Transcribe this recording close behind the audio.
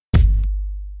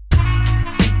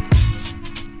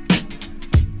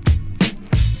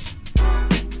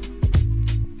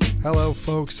Hello,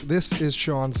 folks. This is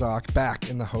Sean Zock back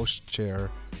in the host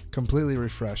chair, completely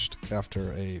refreshed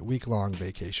after a week-long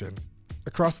vacation.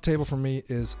 Across the table from me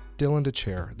is Dylan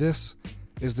DeChair. This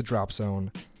is the Drop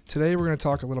Zone. Today we're going to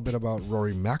talk a little bit about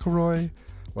Rory McIlroy,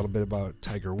 a little bit about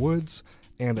Tiger Woods,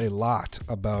 and a lot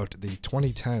about the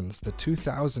 2010s, the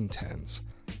 2010s.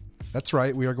 That's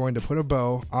right, we are going to put a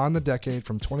bow on the decade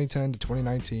from 2010 to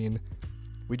 2019.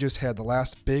 We just had the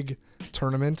last big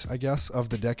tournament, I guess, of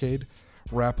the decade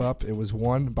wrap up. It was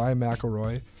won by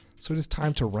McIlroy, so it is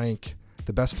time to rank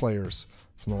the best players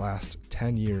from the last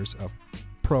 10 years of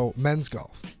pro men's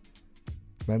golf.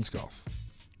 Men's golf.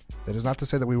 That is not to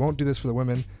say that we won't do this for the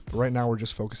women, but right now we're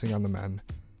just focusing on the men.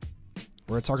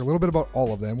 We're going to talk a little bit about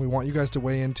all of them. We want you guys to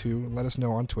weigh in too and let us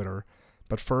know on Twitter.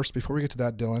 But first, before we get to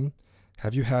that, Dylan,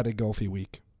 have you had a golfy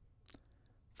week?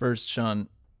 First, Sean,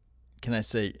 can I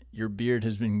say your beard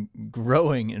has been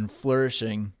growing and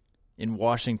flourishing in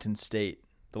Washington State,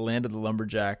 the land of the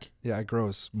lumberjack. Yeah, it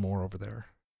grows more over there.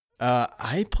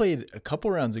 I played a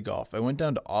couple rounds of golf. I went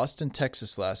down to Austin,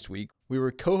 Texas last week. We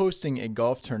were co-hosting a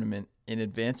golf tournament in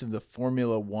advance of the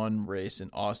Formula One race in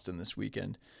Austin this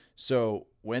weekend. So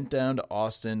went down to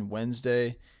Austin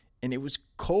Wednesday, and it was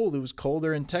cold. It was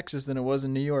colder in Texas than it was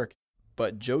in New York.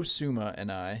 But Joe Suma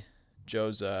and I,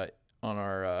 Joe's on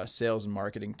our sales and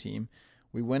marketing team,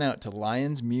 we went out to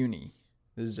Lions Muni.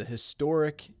 This is a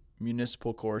historic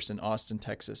municipal course in Austin,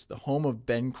 Texas, the home of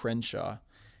Ben Crenshaw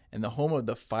and the home of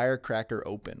the Firecracker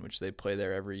Open, which they play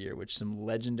there every year, which some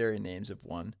legendary names have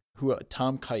won.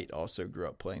 Tom Kite also grew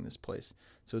up playing this place.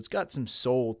 So it's got some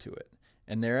soul to it.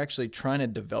 And they're actually trying to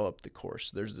develop the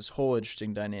course. There's this whole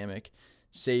interesting dynamic.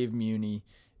 Save Muni.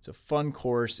 It's a fun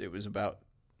course. It was about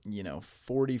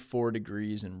 44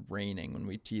 degrees and raining when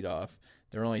we teed off.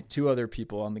 There were only two other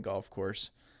people on the golf course.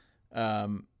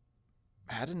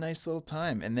 Had a nice little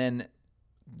time. And then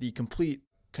the complete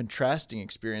contrasting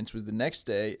experience was the next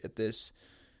day at this,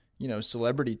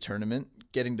 celebrity tournament,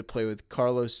 getting to play with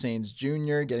Carlos Sainz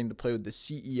Jr., getting to play with the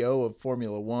CEO of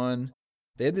Formula One.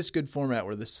 They had this good format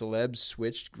where the celebs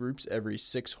switched groups every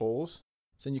 6 holes.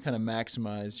 So then you kind of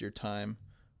maximize your time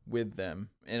with them.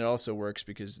 And it also works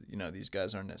because, these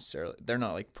guys they're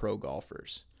not like pro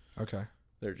golfers. Okay.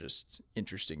 They're just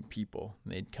interesting people.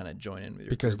 They'd kind of join in with your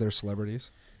Because group. they're celebrities?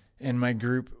 And my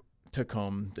group took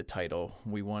home the title.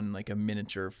 We won like a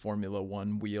miniature Formula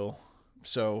One wheel.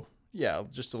 So, yeah,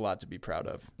 just a lot to be proud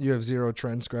of. You have 0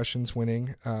 transgressions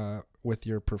winning with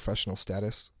your professional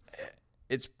status?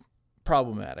 It's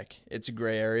problematic. It's a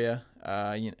gray area.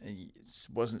 It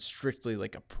wasn't strictly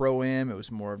like a pro-am. It was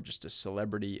more of just a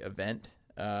celebrity event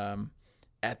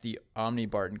at the Omni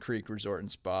Barton Creek Resort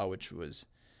and Spa,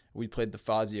 we played the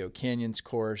Fazio Canyons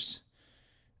course.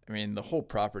 I mean, the whole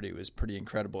property was pretty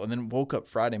incredible. And then woke up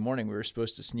Friday morning. We were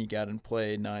supposed to sneak out and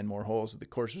play 9 more holes. The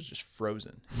course was just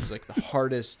frozen. It was like the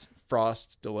hardest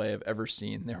frost delay I've ever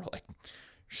seen. They were like,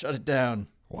 shut it down.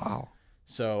 Wow.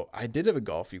 So I did have a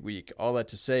golfy week, all that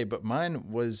to say, but mine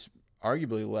was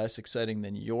arguably less exciting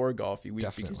than your golfy week.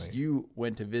 Definitely. Because you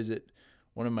went to visit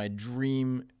one of my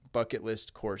dream bucket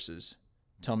list courses.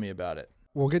 Tell me about it.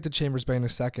 We'll get to Chambers Bay in a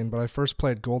second, but I first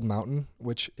played Gold Mountain,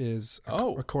 which is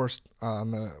a course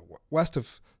on the west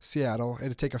of Seattle. I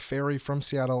had to take a ferry from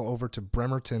Seattle over to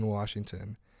Bremerton,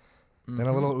 Washington. Mm-hmm. Then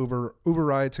a little Uber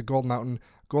ride to Gold Mountain.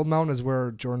 Gold Mountain is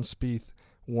where Jordan Spieth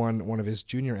won one of his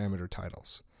junior amateur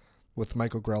titles with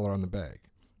Michael Greller on the bag.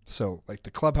 So, like,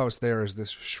 the clubhouse there is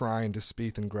this shrine to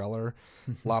Spieth and Greller.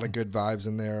 A lot of good vibes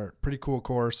in there. Pretty cool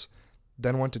course.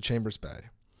 Then went to Chambers Bay.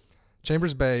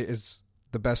 Chambers Bay is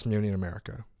the best Muni in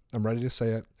America. I'm ready to say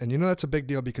it. And that's a big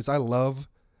deal because I love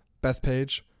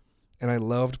Bethpage, and I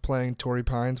loved playing Torrey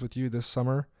Pines with you this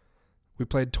summer. We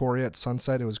played Torrey at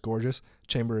Sunset. It was gorgeous.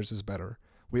 Chambers is better.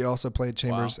 We also played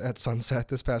Chambers at Sunset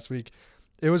this past week.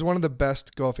 It was one of the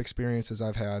best golf experiences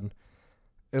I've had,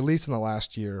 at least in the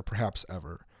last year, perhaps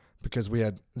ever, because we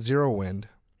had 0 wind.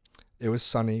 It was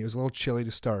sunny. It was a little chilly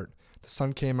to start. The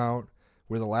sun came out.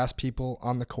 We were the last people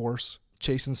on the course,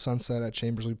 chasing sunset at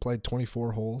Chambers. We played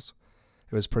 24 holes.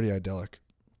 It was pretty idyllic.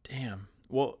 Damn.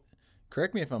 Well,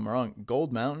 correct me if I'm wrong.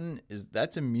 Gold Mountain,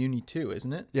 that's a Muni too,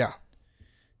 isn't it? Yeah.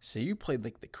 So you played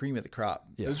like the cream of the crop.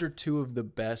 Yeah. Those are 2 of the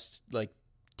best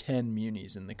 10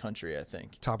 Munis in the country, I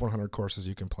think. Top 100 courses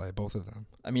you can play, both of them.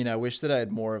 I mean, I wish that I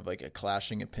had more of like a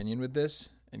clashing opinion with this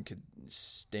and could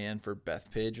stand for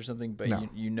Bethpage or something, but no.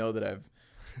 you know that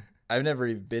I've never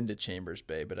even been to Chambers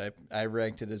Bay, but I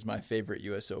ranked it as my favorite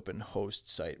U.S. Open host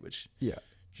site, which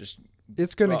just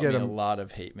it's going to get a lot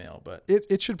of hate mail. But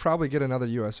it should probably get another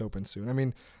U.S. Open soon. I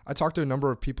mean, I talked to a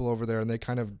number of people over there, and they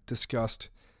kind of discussed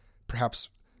perhaps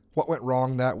what went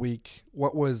wrong that week,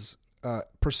 what was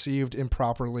perceived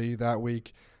improperly that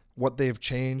week, what they've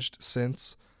changed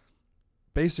since.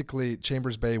 Basically,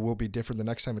 Chambers Bay will be different the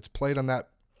next time it's played on that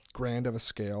grand of a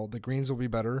scale. The greens will be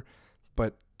better,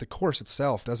 but the course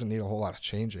itself doesn't need a whole lot of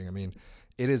changing. I mean,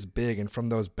 it is big, and from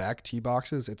those back tee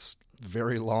boxes, it's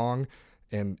very long,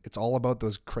 and it's all about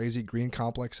those crazy green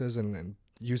complexes and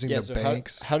using the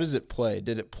banks. How does it play?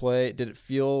 Did it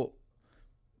feel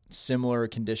similar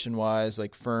condition-wise,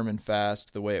 like firm and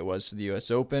fast the way it was for the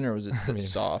U.S. Open, or was it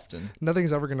soft? And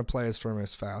nothing's ever going to play as firm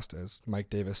as fast as Mike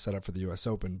Davis set up for the U.S.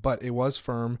 Open, but it was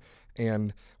firm.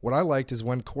 And what I liked is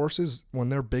when courses, when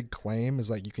their big claim is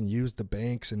like you can use the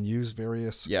banks and use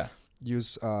various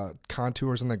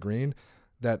contours on the green,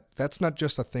 that's not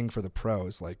just a thing for the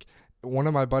pros. Like, one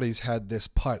of my buddies had this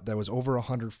putt that was over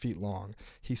 100 feet long.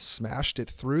 He smashed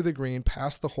it through the green,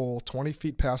 past the hole, 20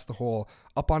 feet past the hole,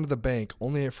 up onto the bank,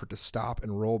 only for it to stop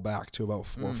and roll back to about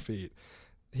 4 feet.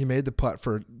 He made the putt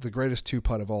for the greatest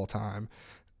 2-putt of all time.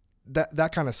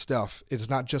 That kind of stuff, it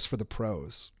is not just for the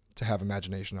pros to have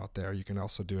imagination out there. You can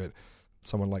also do it,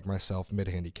 someone like myself,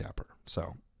 mid-handicapper.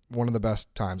 So one of the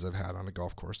best times I've had on a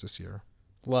golf course this year.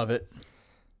 Love it.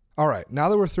 All right, now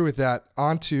that we're through with that,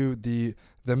 on to the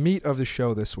meat of the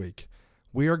show this week.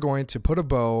 We are going to put a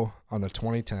bow on the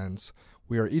 2010s.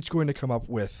 We are each going to come up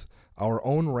with our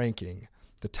own ranking,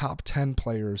 the top 10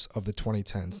 players of the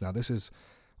 2010s. Now, this is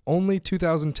only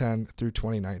 2010 through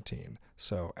 2019.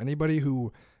 So anybody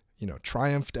who,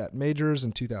 triumphed at majors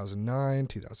in 2009,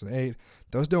 2008,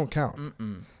 those don't count.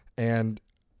 And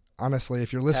honestly,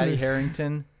 if you're listening... Patty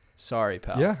Harrington, sorry,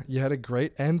 pal. Yeah, you had a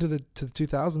great end to the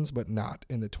 2000s, but not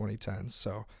in the 2010s.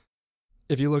 So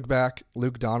if you look back,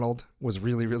 Luke Donald was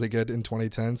really, really good in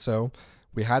 2010, so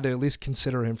we had to at least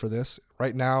consider him for this.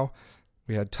 Right now,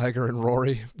 we had Tiger and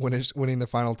Rory winning the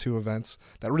final 2 events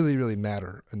that really, really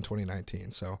matter in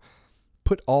 2019. So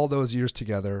put all those years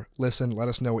together. Listen, let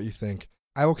us know what you think.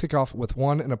 I will kick off with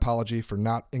an apology for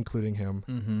not including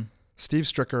him. Steve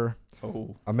Stricker,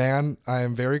 a man I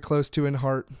am very close to in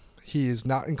heart. He is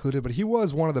not included, but he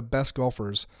was one of the best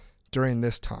golfers during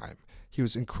this time. He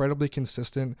was incredibly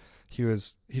consistent. He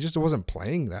just wasn't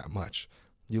playing that much.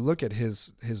 You look at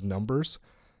his numbers,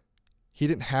 he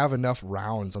didn't have enough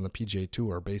rounds on the PGA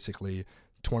Tour, basically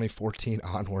 2014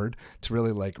 onward, to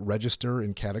really register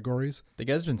in categories. The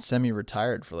guy's been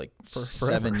semi-retired for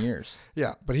 7 years.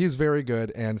 Yeah, but he's very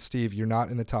good. And Steve, you're not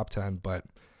in the top 10, but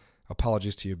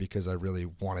apologies to you because I really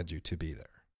wanted you to be there.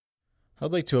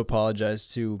 I'd like to apologize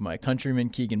to my countryman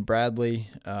Keegan Bradley.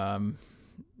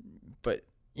 But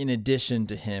in addition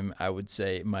to him, I would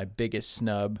say my biggest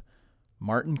snub,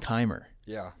 Martin Kaymer.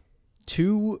 Yeah.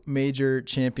 2 major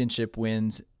championship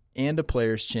wins and a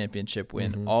Players' Championship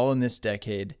win, all in this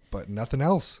decade. But nothing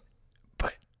else.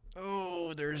 But,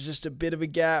 there's just a bit of a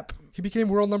gap. He became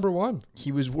world number 1.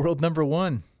 He was world number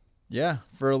 1. Yeah,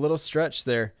 for a little stretch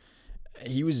there.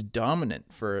 He was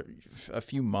dominant for a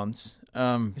few months.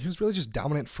 He was really just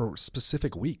dominant for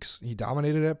specific weeks. He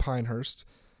dominated at Pinehurst.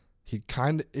 He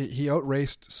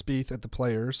outraced Spieth at the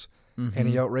Players, and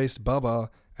he outraced Bubba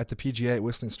at the PGA at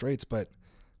Whistling Straits, but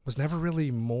was never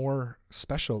really more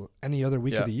special any other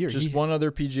week of the year. Just one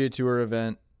other PGA Tour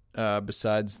event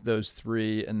besides those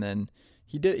 3, and then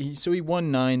he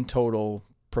won 9 total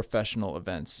professional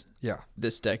events. Yeah,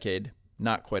 this decade.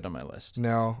 Not quite on my list.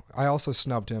 No, I also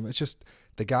snubbed him. It's just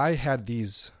the guy had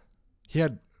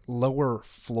lower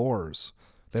floors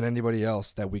than anybody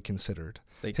else that we considered.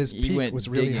 His peak was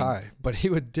really high, but he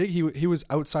would dig. He was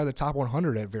outside the top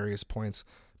 100 at various points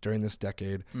during this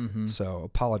decade. So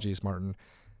apologies, Martin.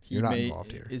 You're not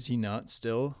involved here. Is he not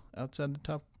still outside the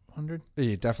top 100?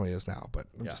 He definitely is now, but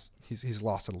he's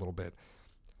lost it a little bit.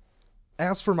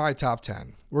 As for my top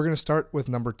 10, we're going to start with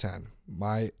number 10,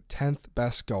 my 10th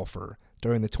best golfer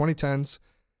during the 2010s.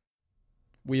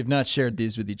 We have not shared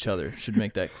these with each other. Should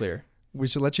make that clear. We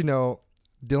should let you know,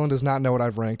 Dylan does not know what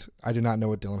I've ranked. I do not know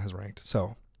what Dylan has ranked.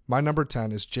 So my number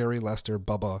 10 is Jerry Lester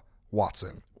Bubba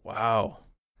Watson. Wow.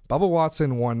 Bubba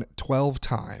Watson won 12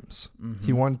 times.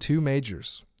 He won 2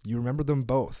 majors. You remember them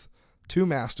both. 2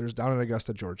 Masters down in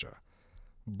Augusta, Georgia.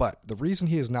 But the reason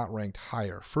he is not ranked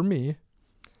higher for me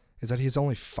is that he has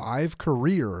only 5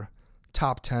 career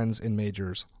top 10s in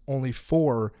majors, only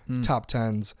 4 top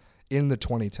 10s in the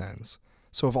 2010s.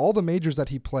 So of all the majors that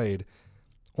he played,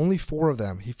 only 4 of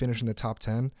them he finished in the top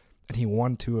 10, and he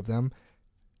won 2 of them.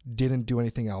 Didn't do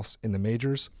anything else in the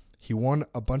majors. He won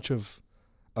a bunch of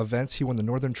events. He won the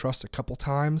Northern Trust a couple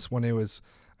times when it was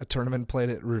a tournament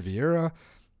played at Riviera.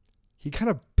 He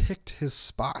kind of picked his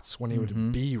spots when he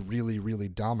would be really, really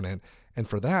dominant. And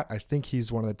for that, I think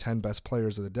he's one of the 10 best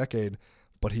players of the decade,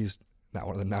 but he's not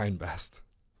one of the 9 best.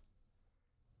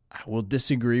 I will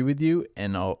disagree with you,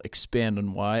 and I'll expand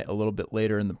on why a little bit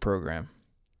later in the program.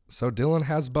 So Dylan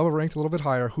has Bubba ranked a little bit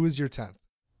higher. Who is your 10th?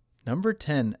 Number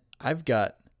 10, I've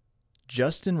got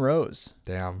Justin Rose.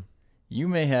 Damn. You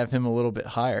may have him a little bit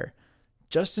higher.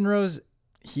 Justin Rose,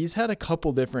 he's had a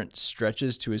couple different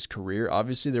stretches to his career.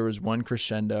 Obviously, there was one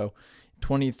crescendo,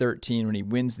 2013, when he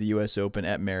wins the U.S. Open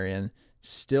at Merion,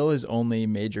 still his only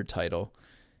major title.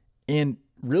 And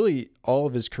really, all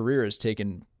of his career has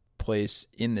taken place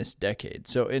in this decade.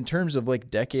 So in terms of like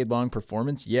decade-long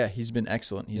performance, yeah, he's been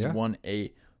excellent. He's won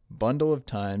a bundle of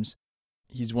times.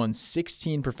 He's won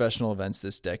 16 professional events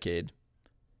this decade,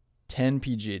 10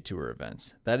 PGA Tour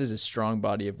events. That is a strong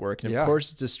body of work. And of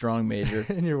course, it's a strong major.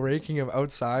 And you're ranking him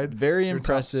outside. Very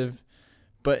impressive,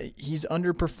 but he's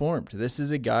underperformed. This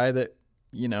is a guy that,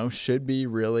 should be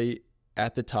really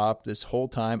at the top this whole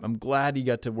time. I'm glad he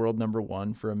got to world number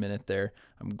 1 for a minute there.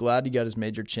 I'm glad he got his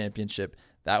major championship.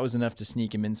 That was enough to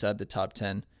sneak him inside the top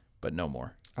 10, but no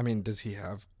more. I mean, do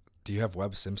you have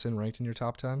Webb Simpson ranked in your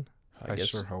top 10? I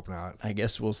sure hope not. I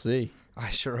guess we'll see. I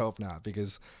sure hope not,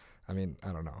 because, I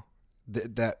don't know.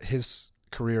 That his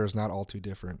career is not all too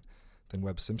different than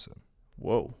Webb Simpson.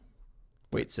 Whoa.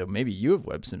 Wait, so maybe you have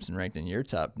Webb Simpson ranked in your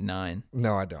top 9.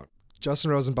 No, I don't.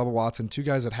 Justin Rose and Bubba Watson, two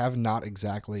guys that have not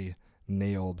exactly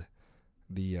nailed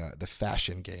the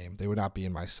fashion game. They would not be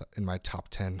in my top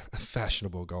 10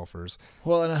 fashionable golfers.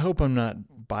 Well, and I hope I'm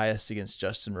not biased against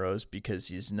Justin Rose because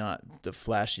he's not the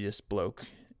flashiest bloke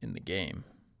in the game.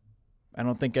 I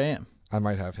don't think I am. I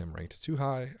might have him ranked too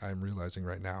high. I'm realizing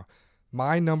right now.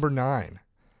 My number 9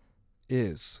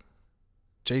 is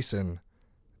Jason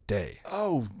Day.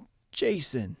 Oh,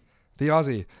 Jason. The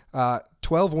Aussie.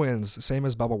 12 wins, same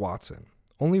as Bubba Watson.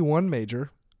 Only one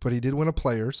major, but he did win a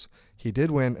Players. He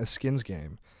did win a Skins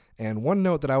game. And one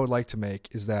note that I would like to make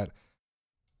is that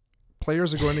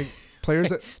players are going to... players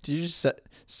that. Did you just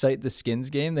cite the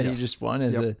Skins game that he just won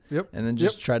as and then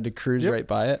just tried to cruise right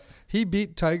by it? He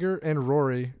beat Tiger and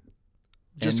Rory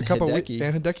and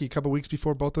Hideki a couple weeks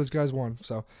before both those guys won.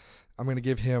 So I'm going to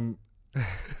give him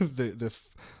the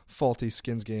faulty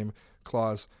Skins game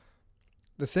clause.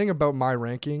 The thing about my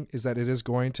ranking is that it is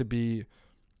going to be,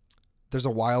 there's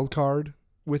a wild card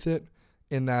with it,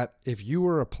 in that if you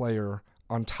were a player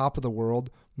on top of the world,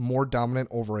 more dominant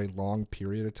over a long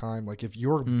period of time, like if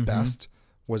your best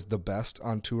was the best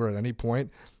on tour at any point,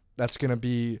 that's going to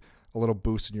be a little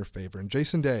boost in your favor. And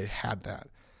Jason Day had that.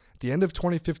 At the end of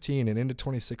 2015 and into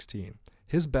 2016,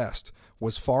 his best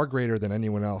was far greater than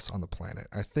anyone else on the planet.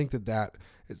 I think that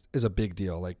is a big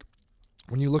deal. Like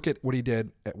when you look at what he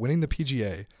did at winning the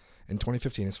PGA in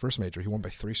 2015, his first major, he won by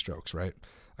 3 strokes, right?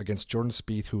 Against Jordan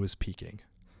Spieth, who was peaking.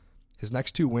 His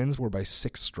next 2 wins were by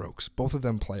 6 strokes, both of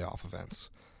them playoff events.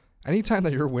 Anytime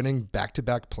that you're winning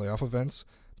back-to-back playoff events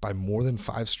by more than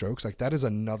 5 strokes, like that is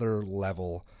another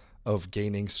level of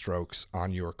gaining strokes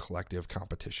on your collective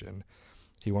competition.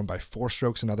 He won by 4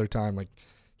 strokes another time. Like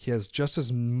he has just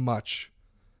as much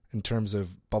in terms of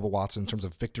Bubba Watson, in terms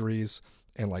of victories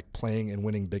and like playing and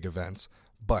winning big events.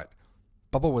 But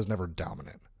Bubba was never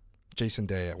dominant. Jason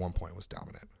Day at one point was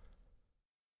dominant.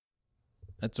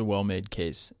 That's a well-made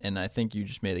case. And I think you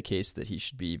just made a case that he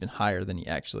should be even higher than he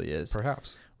actually is.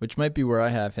 Perhaps. Which might be where I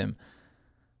have him.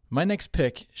 My next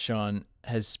pick, Sean,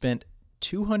 has spent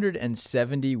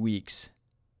 270 weeks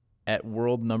at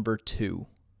world number 2.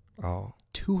 Oh.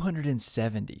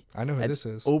 270. I know who this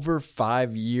is. Over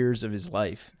 5 years of his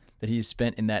life that he's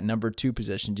spent in that number 2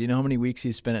 position. Do you know how many weeks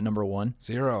he's spent at number 1?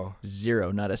 0.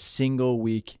 Not a single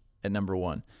week at number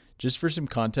 1. Just for some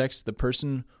context, the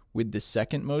person with the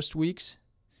second most weeks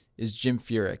is Jim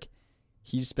Furyk.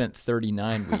 He's spent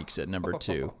 39 weeks at number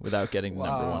 2 without getting to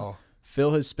number 1.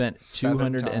 Phil has spent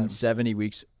 270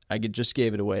 weeks. I just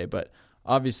gave it away, but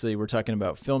obviously we're talking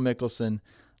about Phil Mickelson,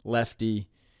 lefty,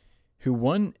 who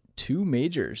won 2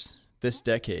 majors this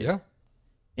decade. Yeah.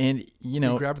 And, he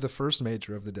grabbed the first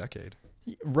major of the decade.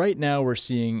 Right now we're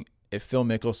seeing a Phil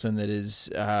Mickelson that is,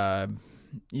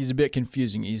 he's a bit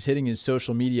confusing. He's hitting his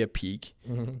social media peak,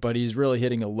 but he's really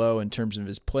hitting a low in terms of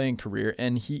his playing career.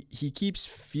 And he keeps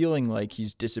feeling like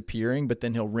he's disappearing, but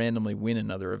then he'll randomly win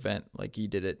another event like he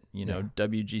did at,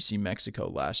 WGC Mexico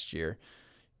last year,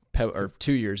 or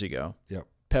 2 years ago. Yep.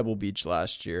 Pebble Beach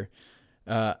last year.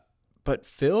 But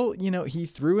Phil, he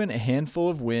threw in a handful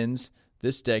of wins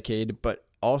this decade, but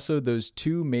also those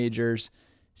 2 majors,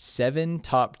 7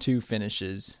 top 2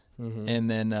 finishes, and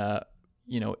then,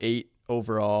 8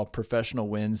 overall professional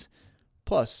wins.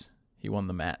 Plus, he won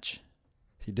the match.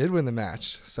 He did win the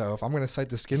match. So if I'm going to cite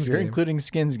the Skins game, including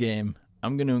Skins game,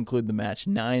 I'm going to include the match.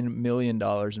 $9 million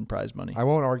in prize money. I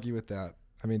won't argue with that.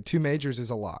 I mean, 2 majors is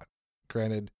a lot.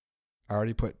 Granted, I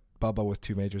already put Bubba with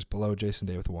 2 majors, below Jason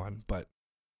Day with 1. But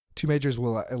 2 majors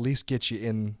will at least get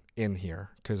you in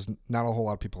here because not a whole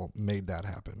lot of people made that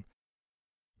happen.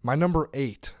 My number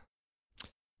 8.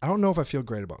 I don't know if I feel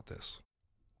great about this.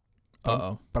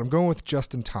 But I'm going with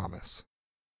Justin Thomas.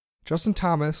 Justin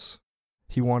Thomas,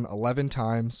 he won 11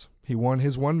 times. He won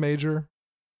his 1 major,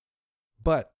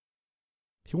 but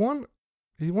he won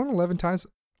 11 times.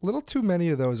 A little too many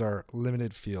of those are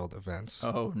limited field events.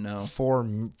 Oh, no. For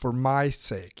my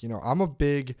sake. I'm a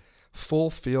big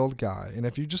full field guy. And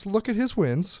if you just look at his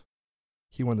wins,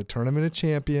 he won the Tournament of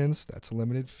Champions. That's a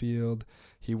limited field.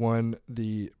 He won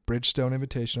the Bridgestone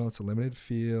Invitational. It's a limited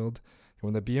field. He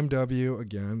won the BMW,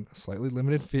 again, slightly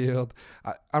limited field.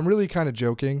 I'm really kind of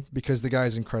joking because the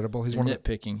guy's incredible. You're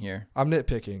nitpicking here. I'm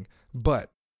nitpicking,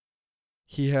 but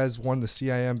he has won the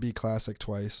CIMB Classic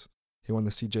twice. He won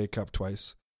the CJ Cup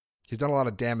twice. He's done a lot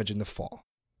of damage in the fall.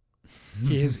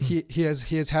 He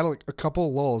has had a couple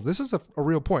of lulls. This is a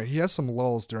real point. He has some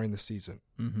lulls during the season.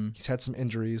 Mm-hmm. He's had some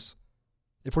injuries.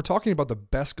 If we're talking about the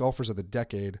best golfers of the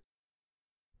decade,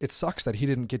 it sucks that he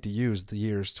didn't get to use the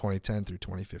years 2010 through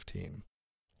 2015.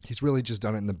 He's really just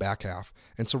done it in the back half.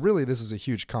 And so really this is a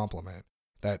huge compliment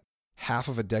that half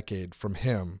of a decade from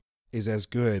him is as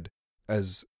good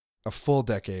as a full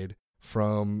decade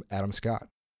from Adam Scott.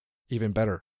 Even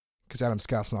better, because Adam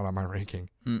Scott's not on my ranking.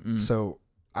 Mm-mm. So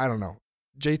I don't know.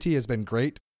 JT has been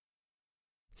great.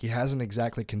 He hasn't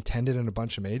exactly contended in a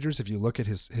bunch of majors. If you look at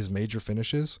his major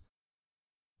finishes,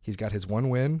 he's got his 1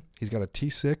 win. He's got a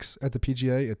T6 at the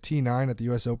PGA, a T9 at the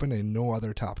US Open, and no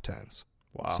other top 10s.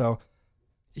 Wow. So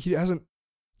he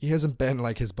hasn't been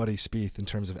like his buddy Spieth in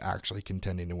terms of actually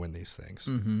contending to win these things.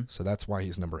 Mm-hmm. So that's why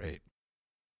he's number 8.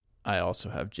 I also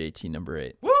have JT number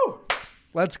 8. Woo!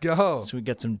 Let's go. So we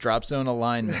got some drop zone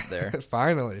alignment there.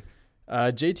 Finally.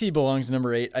 JT belongs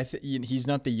number 8. He's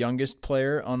not the youngest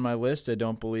player on my list, I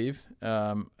don't believe.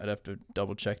 I'd have to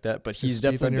double check that, but he's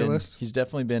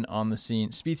definitely been on the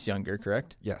scene. Spieth's younger,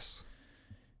 correct? Yes.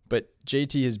 But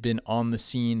JT has been on the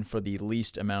scene for the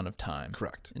least amount of time.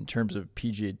 Correct. In terms of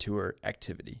PGA Tour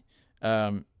activity.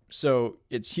 So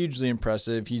it's hugely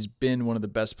impressive. He's been one of the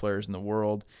best players in the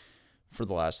world for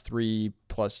the last 3+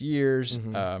 years.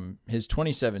 Mm-hmm. His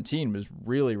 2017 was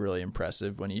really, really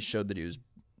impressive when he showed that he was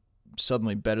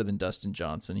suddenly better than Dustin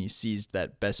Johnson. He seized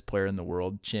that best player in the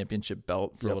world championship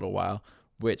belt for a little while,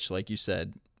 which, like you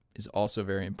said, is also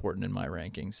very important in my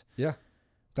rankings. Yeah.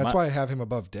 That's why I have him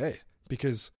above Day,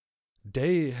 because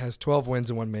Day has 12 wins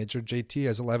in 1 major. JT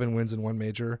has 11 wins in 1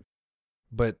 major.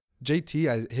 But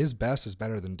JT, his best is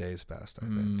better than Day's best, I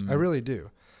think. I really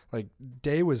do. Like,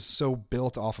 Day was so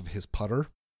built off of his putter.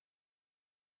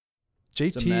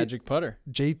 It's a magic putter.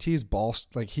 JT's ball,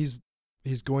 like, he's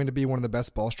going to be one of the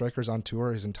best ball strikers on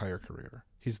tour his entire career.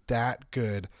 He's that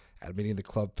good at meeting the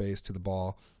club face to the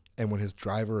ball. And when his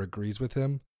driver agrees with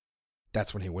him,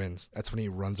 that's when he wins. That's when he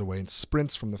runs away and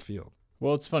sprints from the field.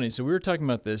 Well, it's funny. So we were talking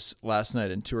about this last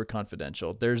night in Tour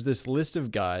Confidential. There's this list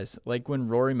of guys, like when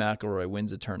Rory McIlroy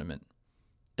wins a tournament,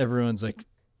 everyone's like,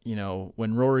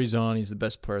 when Rory's on, he's the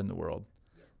best player in the world.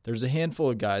 There's a handful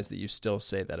of guys that you still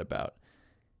say that about.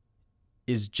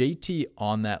 Is JT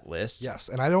on that list? Yes,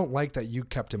 and I don't like that you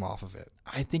kept him off of it.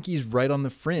 I think he's right on the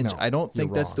fringe. No, I don't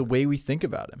think that's the way we think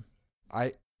about him.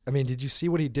 I mean, did you see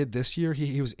what he did this year?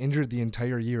 He was injured the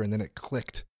entire year, and then it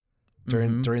clicked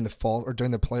during the fall or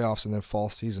during the playoffs in the fall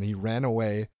season. He ran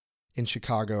away in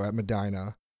Chicago at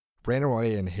Medina, ran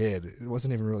away and hid. It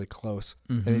wasn't even really close.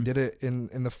 And he did it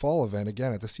in the fall event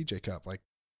again at the CJ Cup. Like,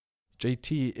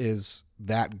 JT is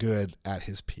that good at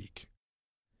his peak.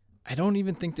 I don't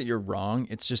even think that you're wrong.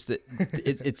 It's just that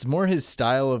it's more his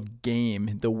style of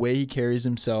game, the way he carries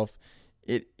himself.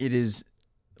 It is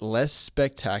less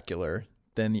spectacular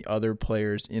than the other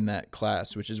players in that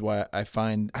class, which is why I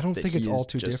don't think it's all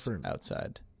too different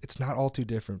outside. It's not all too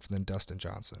different than Dustin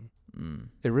Johnson.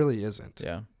 It really isn't.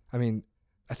 Yeah. I mean,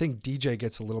 I think DJ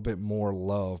gets a little bit more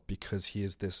love because he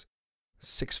is this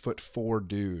 6'4"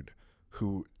 dude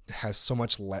who has so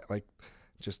much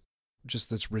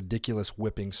just this ridiculous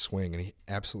whipping swing, and he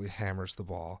absolutely hammers the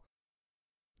ball.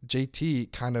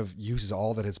 JT kind of uses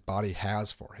all that his body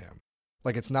has for him.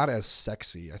 Like, it's not as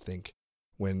sexy, I think,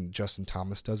 when Justin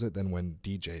Thomas does it than when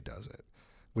DJ does it.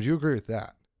 Would you agree with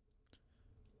that?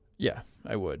 Yeah,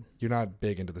 I would. You're not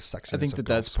big into the sexiness. I think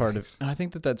that's part of. I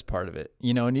think that's part of it.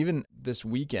 And even this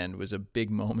weekend was a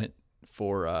big moment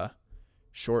for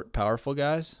short, powerful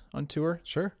guys on tour.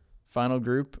 Sure. Final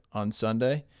group on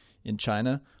Sunday in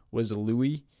China was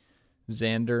Louis,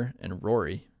 Xander, and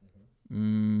Rory.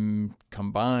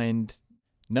 Combined,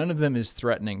 none of them is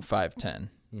threatening 5'10".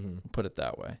 Put it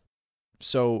that way.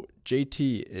 So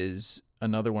JT is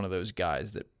another one of those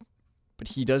guys that but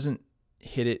he doesn't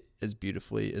hit it as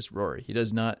beautifully as Rory. He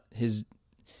does not.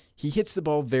 He hits the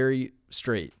ball very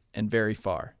straight and very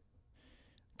far,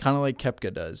 kind of like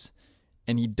Koepka does.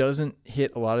 And he doesn't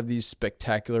hit a lot of these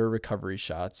spectacular recovery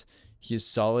shots. He has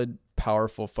solid,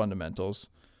 powerful fundamentals.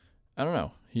 I don't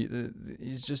know.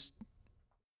 He's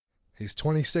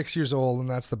 26 years old, and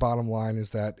that's the bottom line, is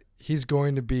that he's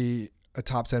going to be a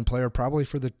top 10 player probably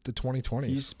for the 2020s.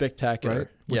 He's spectacular. Right?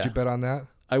 Would you bet on that?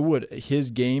 I would. His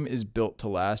game is built to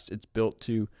last. It's built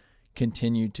to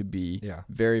continue to be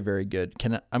very, very good.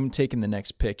 I'm taking the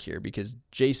next pick here because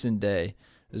Jason Day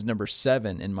is number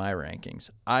 7 in my rankings.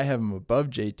 I have him above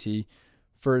JT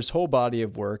for his whole body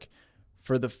of work,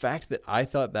 for the fact that I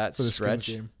thought that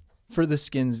stretch for the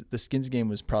Skins game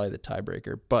was probably the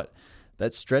tiebreaker, but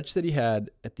that stretch that he had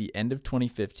at the end of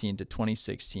 2015 to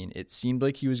 2016, it seemed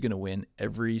like he was going to win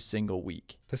every single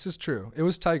week. This is true. It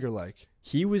was Tiger-like.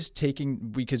 He was taking,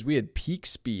 because we had peak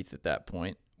Spieth at that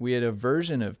point. We had a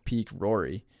version of peak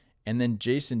Rory, and then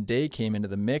Jason Day came into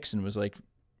the mix and was like,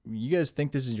 you guys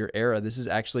think this is your era. This is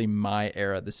actually my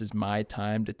era. This is my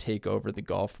time to take over the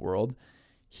golf world.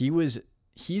 He's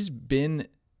been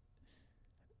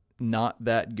not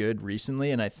that good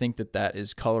recently, and I think that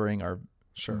is coloring our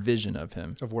vision of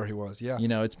him. Of where he was, yeah.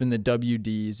 It's been the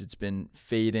WDs. It's been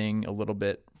fading a little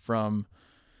bit from,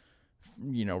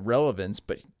 relevance,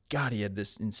 but God, he had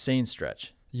this insane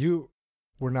stretch. You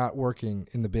were not working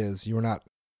in the biz. You were not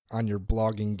on your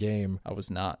blogging game. I was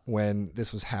not. When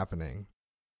this was happening.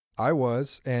 I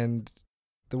was, and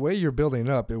the way you're building it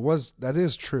up, that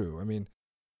is true. I mean,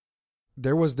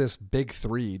 there was this big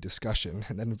 3 discussion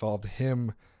that involved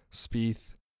him,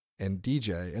 Spieth, and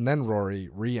DJ, and then Rory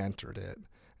re-entered it. And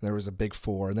there was a big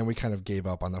 4, and then we kind of gave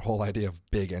up on the whole idea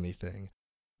of big anything.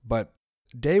 But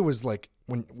Day was like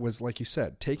you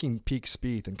said, taking peak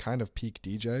Spieth and kind of peak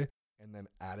DJ, and then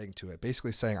adding to it,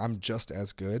 basically saying, I'm just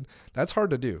as good. That's hard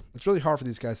to do. It's really hard for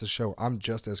these guys to show I'm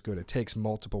just as good. It takes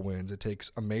multiple wins. It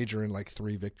takes a major and like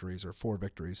 3 victories or 4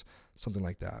 victories, something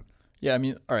like that. Yeah, I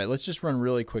mean, all right, let's just run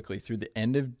really quickly through the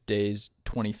end of Day's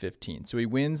 2015. So he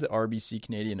wins the RBC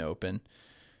Canadian Open,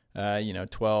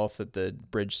 12th at the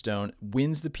Bridgestone,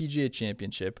 wins the PGA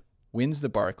Championship, wins the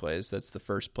Barclays, that's the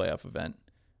first playoff event,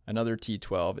 another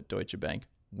T12 at Deutsche Bank,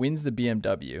 wins the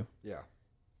BMW. Yeah.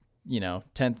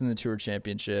 10th in the Tour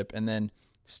Championship, and then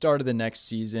start of the next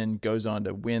season goes on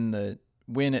to win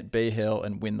at Bay Hill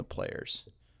and win the Players.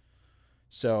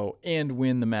 So, and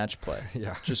win the match play.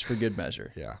 Yeah. Just for good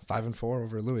measure. Yeah. 5-4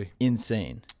 over Louis.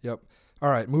 Insane. Yep. All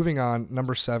right. Moving on.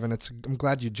 Number 7. I'm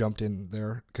glad you jumped in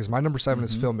there because my number 7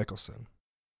 is Phil Mickelson.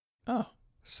 Oh.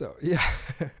 So, yeah.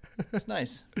 That's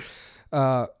nice.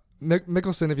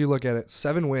 Mickelson, if you look at it,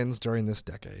 7 wins during this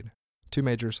decade, 2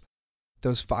 majors.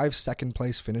 Those 5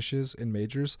 second-place finishes in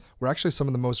majors were actually some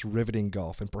of the most riveting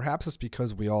golf, and perhaps it's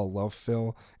because we all love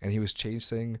Phil, and he was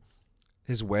chasing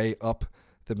his way up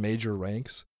the major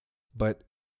ranks. But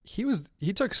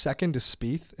he took second to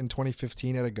Spieth in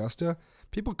 2015 at Augusta.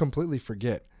 People completely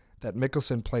forget that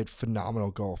Mickelson played phenomenal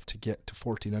golf to get to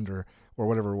 14 under, or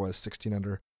whatever it was, 16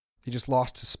 under. He just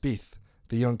lost to Spieth,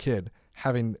 the young kid,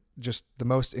 having just the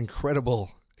most incredible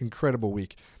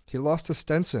week. He lost to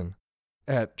Stenson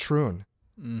at Troon.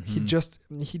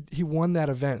 Mm-hmm. He won that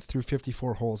event through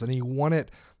 54 holes, and he won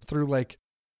it through like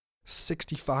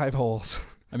 65 holes.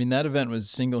 I mean, that event was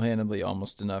single-handedly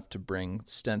almost enough to bring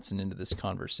Stenson into this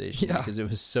conversation because it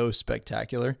was so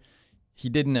spectacular. He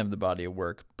didn't have the body of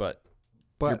work, but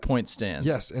your point stands.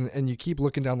 Yes, and you keep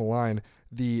looking down the line,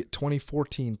 the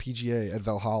 2014 PGA at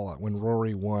Valhalla when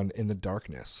Rory won in the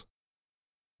darkness.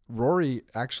 Rory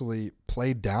actually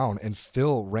played down and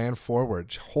Phil ran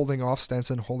forward, holding off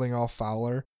Stenson, holding off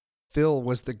Fowler. Phil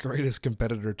was the greatest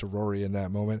competitor to Rory in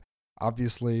that moment.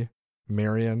 Obviously,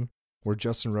 Marion, where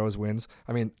Justin Rose wins.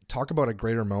 I mean, talk about a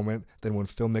greater moment than when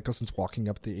Phil Mickelson's walking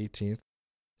up the 18th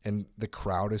and the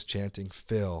crowd is chanting,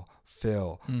 Phil,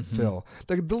 Phil, Phil.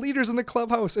 The leader's in the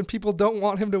clubhouse and people don't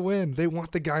want him to win. They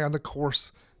want the guy on the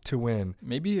course to win.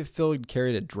 Maybe if Phil had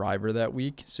carried a driver that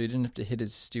week, so he didn't have to hit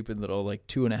his stupid little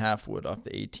 2.5 wood off the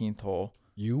 18th hole.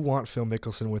 You want Phil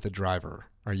Mickelson with a driver.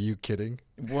 Are you kidding?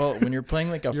 Well, when you're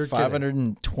playing like a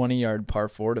 520-yard par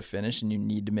 4 to finish and you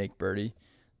need to make birdie,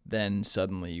 then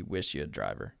suddenly you wish you had a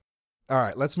driver. All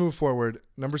right, let's move forward.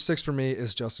 Number 6 for me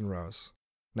is Justin Rose.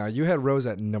 Now, you had Rose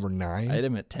at number 9. I had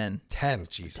him at 10. 10,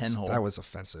 Jesus. 10 hole. That was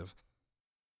offensive.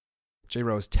 J.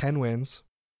 Rose, 10 wins,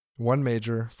 1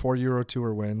 major, 4 Euro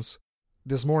Tour wins.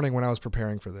 This morning when I was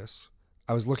preparing for this,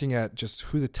 I was looking at just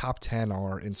who the top 10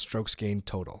 are in strokes gained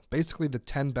total. Basically, the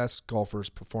 10 best golfers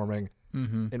performing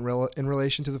in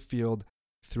relation to the field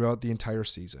throughout the entire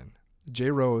season. J.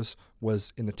 Rose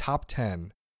was in the top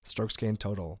 10 strokes gained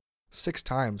total 6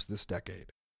 times this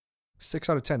decade. 6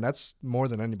 out of 10, that's more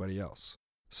than anybody else.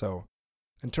 So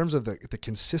in terms of the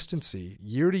consistency,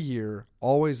 year to year,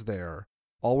 always there,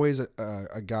 always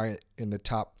a guy in the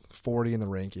top 40 in the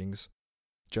rankings,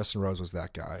 Justin Rose was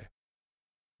that guy.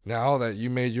 Now that you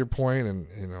made your point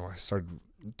and I started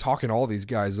talking all these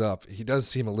guys up, he does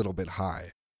seem a little bit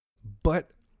high.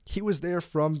 But he was there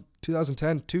from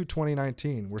 2010 to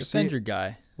 2019. Defend your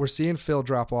guy. We're seeing Phil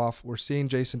drop off. We're seeing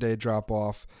Jason Day drop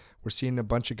off. We're seeing a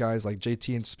bunch of guys like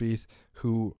JT and Spieth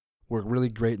who were really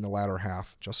great in the latter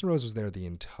half. Justin Rose was there the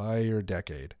entire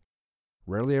decade.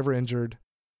 Rarely ever injured.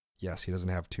 Yes, he doesn't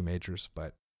have 2 majors,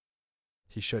 but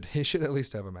he should at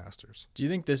least have a Masters. Do you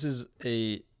think this is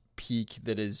a peak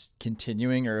that is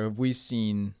continuing, or have we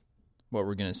seen what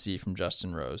we're going to see from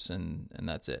Justin Rose and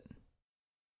that's it?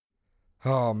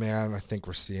 Oh man, I think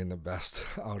we're seeing the best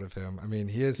out of him. I mean,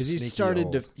 he is because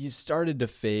he's started to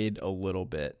fade a little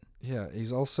bit. Yeah,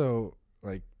 he's also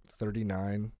like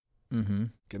 39. Mm-hmm.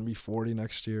 Gonna be 40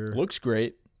 next year. Looks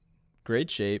great.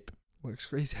 Great shape. Looks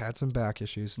great. He's had some back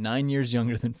issues. 9 years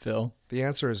younger than Phil. The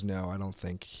answer is no. I don't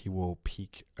think he will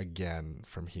peak again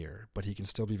from here, but he can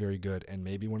still be very good and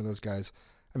maybe one of those guys.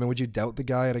 I mean, would you doubt the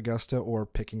guy at Augusta or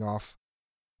picking off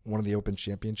one of the Open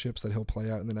Championships that he'll play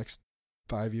out in the next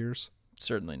 5 years?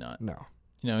 Certainly not. No.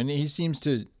 And he seems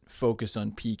to focus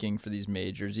on peaking for these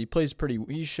majors.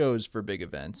 He shows for big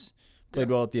events. Played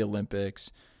well at the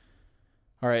Olympics.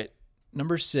 All right,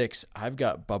 number 6, I've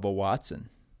got Bubba Watson.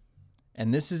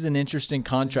 And this is an interesting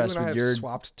contrast with your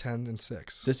swapped 10 and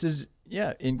 6. This is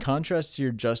in contrast to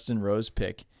your Justin Rose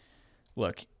pick.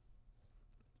 Look,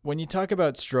 when you talk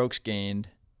about strokes gained,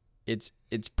 it's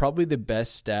probably the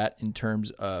best stat in terms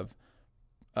of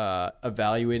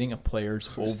evaluating a player's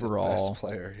overall the best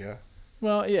player, yeah.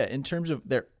 Well, yeah, in terms of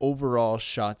their overall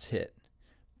shots hit.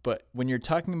 But when you're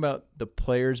talking about the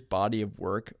player's body of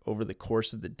work over the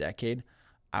course of the decade,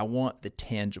 I want the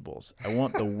tangibles. I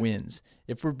want the wins.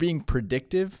 If we're being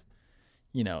predictive,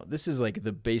 this is like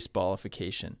the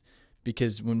baseballification.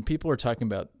 Because when people are talking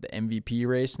about the MVP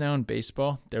race now in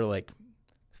baseball, they're like,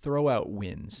 throw out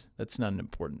wins. That's not an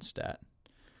important stat.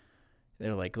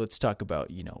 They're like, let's talk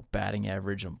about, batting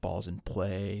average on balls in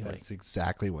play. That's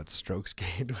exactly what strokes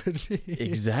gained would be.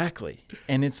 Exactly.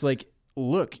 And it's like,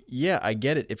 look, yeah, I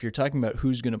get it. If you're talking about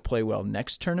who's going to play well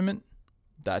next tournament,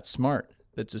 that's smart.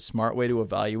 That's a smart way to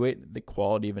evaluate the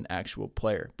quality of an actual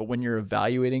player. But when you're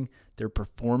evaluating their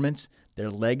performance,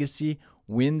 their legacy,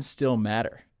 wins still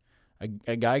matter.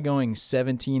 A guy going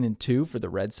 17-2 for the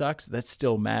Red Sox, that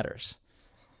still matters.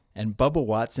 And Bubba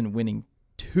Watson winning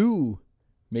 2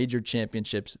 major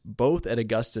championships, both at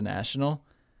Augusta National.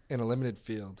 In a limited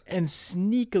field. And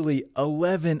sneakily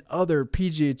 11 other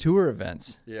PGA Tour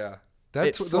events. Yeah.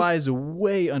 It flies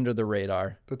way under the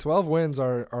radar. The 12 wins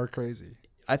are crazy.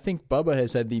 I think Bubba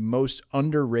has had the most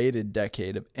underrated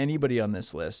decade of anybody on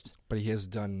this list. But he has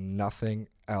done nothing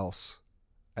else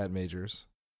at majors.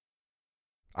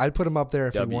 I'd put him up there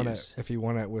if he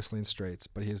won at Whistling Straits,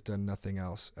 but he has done nothing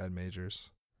else at majors.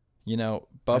 Bubba,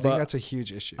 I think that's a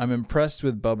huge issue. I'm impressed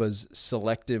with Bubba's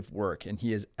selective work, and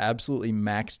he has absolutely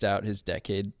maxed out his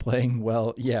decade playing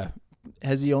well. Yeah.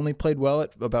 Has he only played well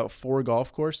at about 4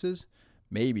 golf courses?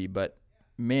 Maybe, but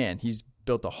man, he's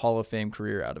built a Hall of Fame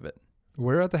career out of it.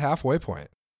 We're at the halfway point.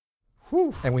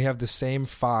 Whew. And we have the same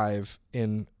 5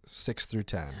 in 6 through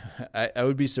 10. I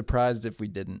would be surprised if we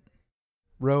didn't.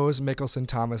 Rose, Mickelson,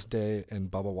 Thomas Day,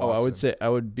 and Bubba Watson. I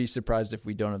would be surprised if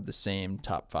we don't have the same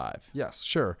top 5. Yes,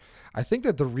 sure. I think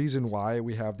that the reason why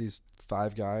we have these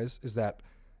 5 guys is that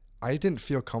I didn't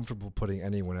feel comfortable putting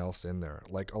anyone else in there.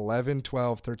 Like 11,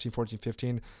 12, 13, 14,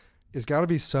 15, it's got to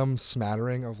be some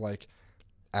smattering of like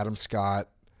Adam Scott,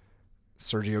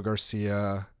 Sergio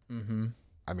Garcia. Mm-hmm.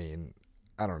 I mean,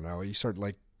 I don't know. You start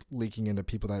like leaking into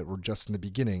people that were just in the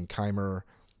beginning. Keimer,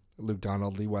 Luke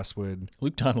Donald, Lee Westwood.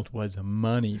 Luke Donald was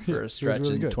money for a stretch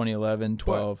really in good. 2011,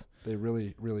 12. But they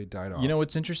really, really died off. You know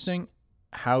what's interesting?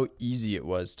 How easy it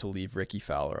was to leave Ricky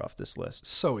Fowler off this list.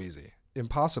 So easy.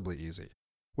 Impossibly easy.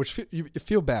 Which you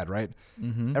feel bad, right?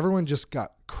 Mm-hmm. Everyone just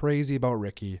got crazy about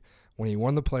Ricky when he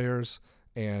won the Players,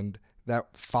 and that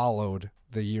followed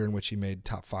the year in which he made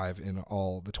top 5 in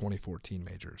all the 2014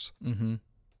 majors. Mm-hmm.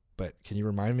 But can you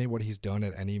remind me what he's done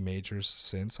at any majors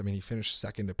since? I mean, he finished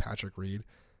second to Patrick Reed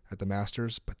at the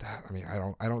Masters, but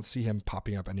I don't see him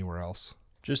popping up anywhere else.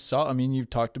 You've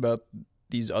talked about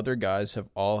these other guys have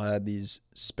all had these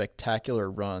spectacular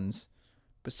runs.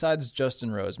 Besides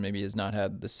Justin Rose, maybe he has not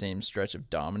had the same stretch of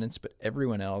dominance, but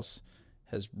everyone else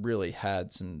has really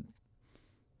had some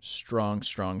strong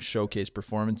showcase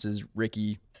performances.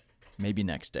 Ricky, maybe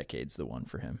next decade's the one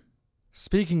for him.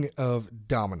 Speaking of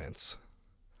dominance,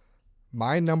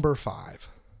 my number 5,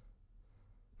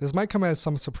 this might come as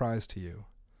some surprise to you,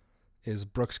 is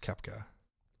Brooks Koepka.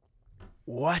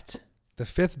 What? The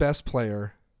 5th best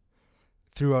player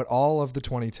throughout all of the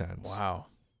 2010s. Wow.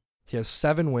 He has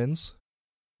 7 wins.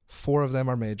 4 of them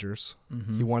are majors.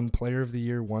 Mm-hmm. He won Player of the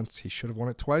Year once. He should have won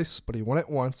it twice, but he won it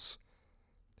once.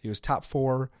 He was top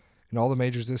 4 in all the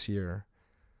majors this year.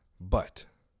 But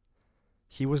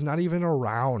he was not even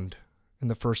around in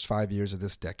the first 5 years of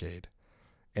this decade.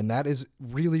 And that is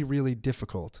really, really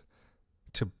difficult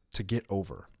to get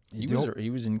over. He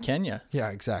was in Kenya. Yeah,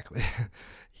 exactly.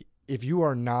 If you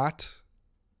are not,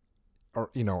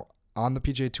 on the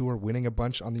PGA Tour, winning a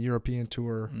bunch on the European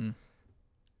Tour,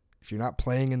 if you're not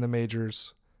playing in the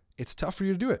majors, it's tough for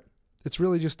you to do it. It's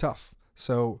really just tough.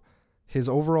 So his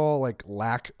overall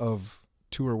lack of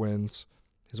tour wins,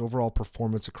 his overall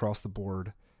performance across the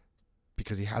board,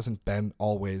 because he hasn't been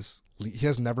he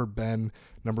has never been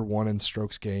number 1 in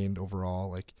strokes gained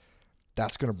overall.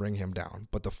 That's going to bring him down.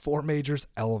 But the 4 majors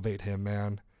elevate him,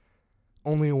 man.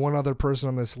 Only one other person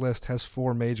on this list has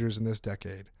 4 majors in this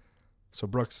decade. So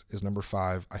Brooks is number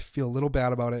 5. I feel a little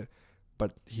bad about it,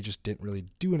 but he just didn't really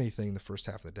do anything the first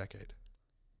half of the decade.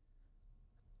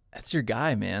 That's your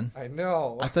guy, man. I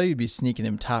know. I thought you'd be sneaking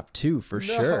him top 2 for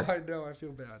sure. I know. I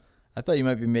feel bad. I thought you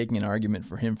might be making an argument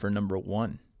for him for number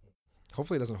 1.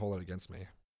 Hopefully he doesn't hold it against me.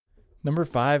 Number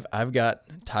 5, I've got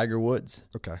Tiger Woods.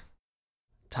 Okay.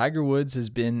 Tiger Woods has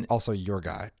been also your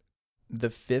guy, the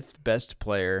 5th best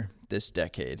player this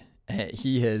decade.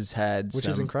 He has had which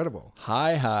is incredible,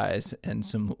 high highs and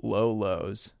some low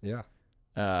lows. Yeah.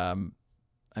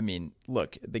 I mean,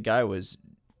 look, the guy was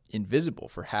invisible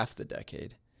for half the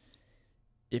decade.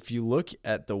 If you look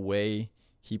at the way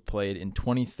he played in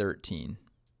 2013,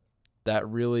 that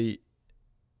really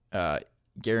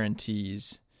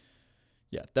guarantees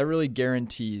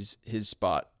his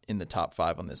spot in the top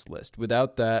 5 on this list.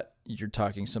 Without that, you're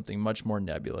talking something much more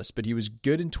nebulous. But he was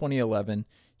good in 2011.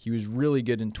 He was really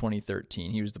good in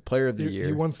 2013. He was the player of the year.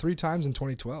 He won 3 times in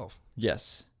 2012.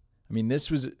 Yes. I mean,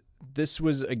 this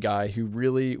was a guy who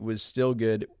really was still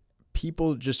good.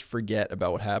 People just forget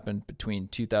about what happened between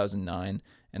 2009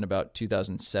 and about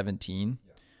 2017.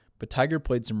 Yeah. But Tiger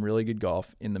played some really good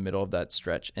golf in the middle of that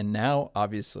stretch. And now,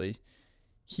 obviously,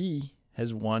 he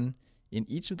has won in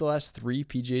each of the last 3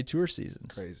 PGA Tour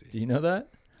seasons. Crazy. Do you know that?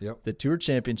 Yep. The Tour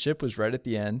Championship was right at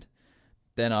the end.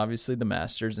 Then, obviously, the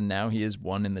Masters. And now he has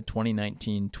won in the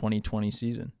 2019-2020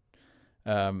 season.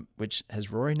 Which,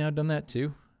 has Rory now done that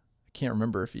too? I can't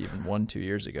remember if he even won 2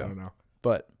 years ago. I don't know.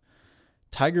 But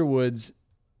Tiger Woods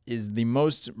is the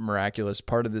most miraculous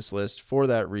part of this list for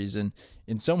that reason.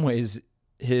 In some ways,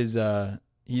 he's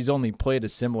only played a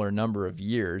similar number of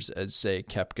years as, say,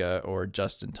 Koepka or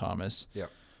Justin Thomas. Yeah.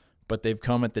 But they've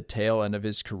come at the tail end of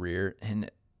his career,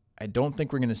 and I don't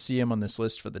think we're going to see him on this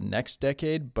list for the next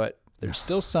decade, but there's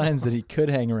still signs that he could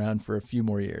hang around for a few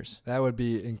more years. That would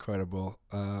be incredible.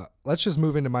 Let's just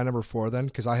move into my number 4 then,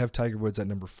 because I have Tiger Woods at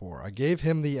number 4. I gave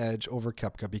him the edge over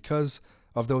Koepka because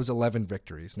of those 11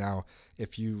 victories. Now,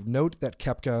 if you note that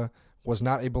Koepka was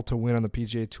not able to win on the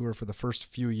PGA Tour for the first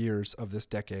few years of this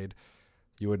decade,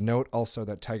 you would note also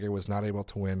that Tiger was not able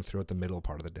to win throughout the middle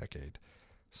part of the decade.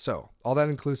 So, all that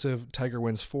inclusive, Tiger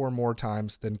wins 4 more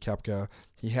times than Koepka.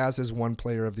 He has his 1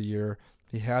 player of the year.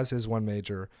 He has his 1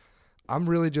 major. I'm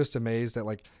really just amazed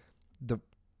that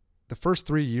the first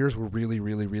 3 years were really,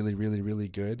 really, really, really, really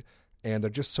good. And they're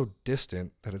just so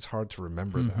distant that it's hard to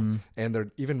remember them. And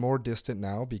they're even more distant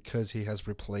now because he has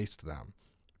replaced them.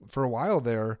 For a while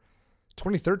there,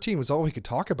 2013 was all we could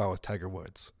talk about with Tiger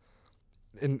Woods.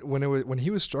 And when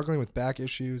he was struggling with back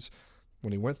issues,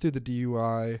 when he went through the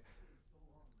DUI,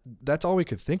 that's all we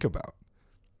could think about.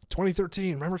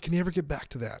 2013, remember, can he ever get back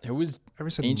to that? It was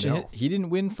ancient. No. He didn't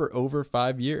win for over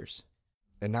 5 years.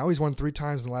 And now he's won 3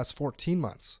 times in the last 14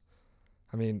 months.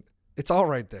 I mean, it's all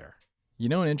right there. You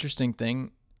know, an interesting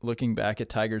thing, looking back at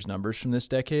Tiger's numbers from this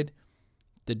decade,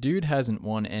 the dude hasn't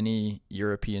won any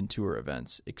European Tour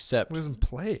events except... He doesn't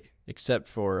play. Except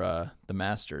for the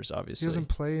Masters, obviously. He doesn't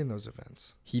play in those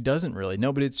events. He doesn't really.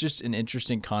 No, but it's just an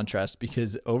interesting contrast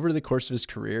because over the course of his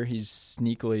career, he's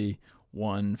sneakily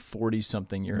won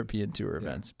 40-something European Tour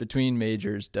events between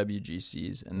majors,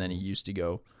 WGCs, and then he used to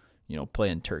go, play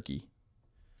in Turkey.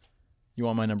 You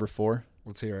want my number 4?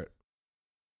 Let's hear it.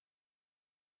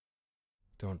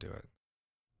 Don't do it.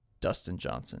 Dustin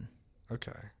Johnson.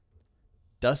 Okay.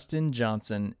 Dustin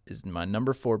Johnson is my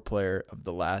number 4 player of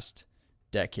the last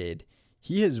decade.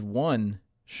 He has won,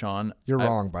 Sean. You're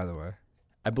wrong, by the way.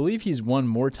 I believe he's won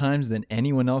more times than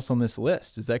anyone else on this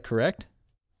list. Is that correct?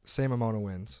 Same amount of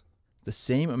wins. the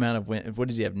same amount of wins. What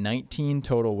does he have? 19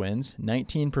 total wins,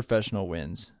 19 professional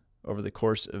wins over the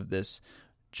course of this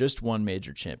just one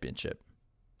major championship.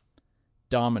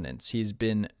 Dominance.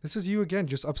 This is you again,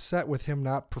 just upset with him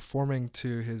not performing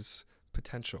to his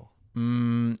potential.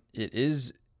 It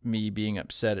is me being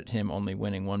upset at him only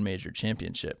winning one major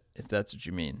championship, if that's what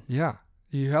you mean. Yeah.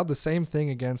 You held the same thing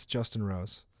against Justin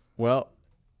Rose. Well,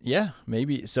 yeah,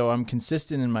 maybe. So I'm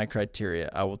consistent in my criteria.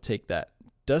 I will take that.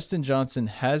 Dustin Johnson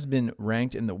has been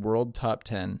ranked in the world top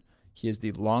 10. He has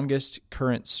the longest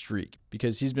current streak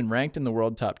because he's been ranked in the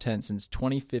world top 10 since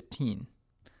 2015.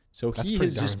 So he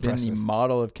has just been the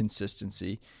model of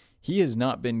consistency. He has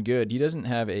not been good. He doesn't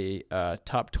have a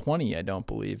top 20, I don't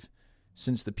believe,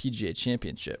 since the PGA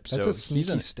Championship. That's a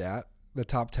sneaky stat, the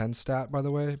top 10 stat, by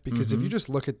the way, because if you just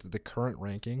look at the current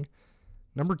ranking,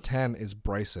 number 10 is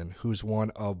Bryson, who's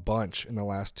won a bunch in the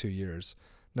last 2 years.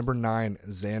 Number 9,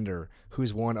 Xander,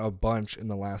 who's won a bunch in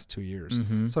the last 2 years.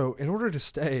 So in order to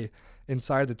stay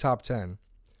inside the top 10,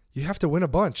 you have to win a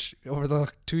bunch over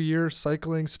the 2-year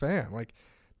cycling span.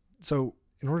 So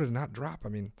in order to not drop, I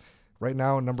mean, right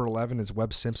now, number 11 is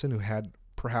Webb Simpson, who had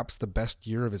perhaps the best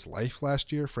year of his life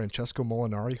last year. Francesco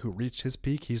Molinari, who reached his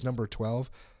peak, he's number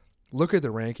 12. Look at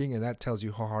the ranking, and that tells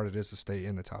you how hard it is to stay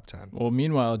in the top 10. Well,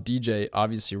 meanwhile, DJ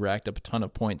obviously racked up a ton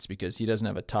of points because he doesn't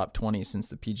have a top 20 since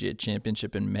the PGA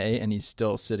Championship in May, and he's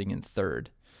still sitting in third.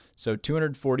 So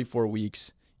 244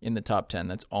 weeks in the top 10.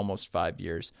 That's almost 5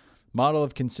 years. Model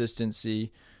of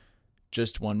consistency,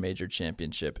 just one major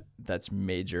championship. That's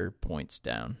major points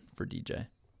down for DJ.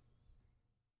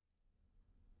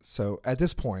 So at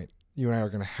this point, you and I are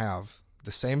going to have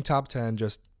the same top 10,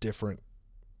 just different,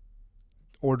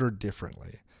 ordered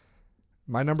differently.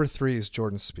 My number 3 is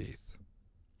Jordan Spieth.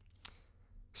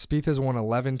 Spieth has won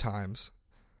 11 times.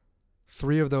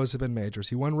 3 of those have been majors.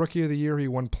 He won Rookie of the Year. He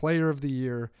won Player of the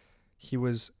Year. He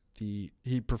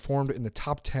performed in the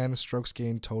top 10 strokes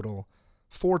gained total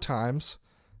 4 times.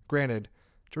 Granted,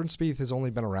 Jordan Spieth has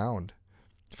only been around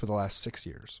for the last 6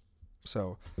 years.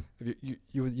 So if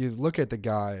you look at the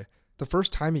guy, the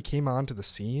first time he came onto the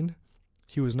scene,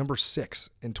 he was number 6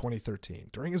 in 2013.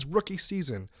 During his rookie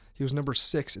season, he was number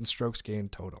 6 in strokes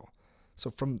gained total.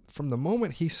 So from the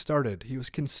moment he started, he was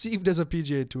conceived as a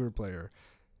PGA Tour player.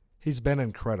 He's been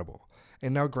incredible.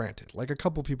 And now granted, like a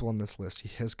couple people on this list, he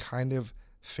has kind of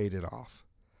faded off.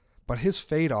 But his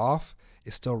fade off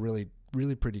is still really,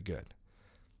 really pretty good.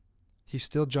 He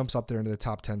still jumps up there into the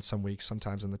top 10 some weeks,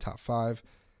 sometimes in the top 5.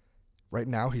 Right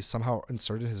now, he's somehow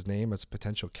inserted his name as a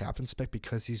potential captain spec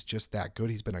because he's just that good.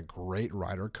 He's been a great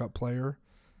Ryder Cup player.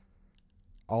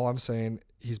 All I'm saying,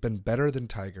 he's been better than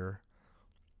Tiger,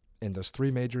 and those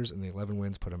 3 majors and the 11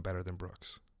 wins put him better than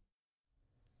Brooks.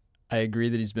 I agree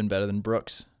that he's been better than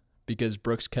Brooks because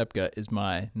Brooks Koepka is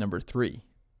my number 3.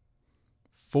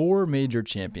 4 major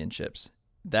championships.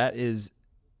 That is,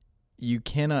 you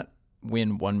cannot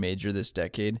win one major this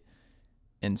decade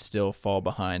and still fall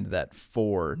behind that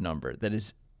 4 number.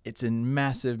 It's a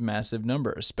massive, massive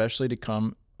number, especially to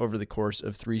come over the course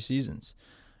of 3 seasons.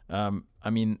 I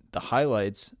mean, the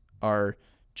highlights are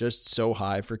just so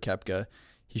high for Koepka.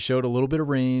 He showed a little bit of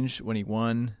range when he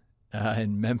won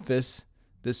in Memphis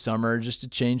this summer, just to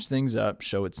change things up,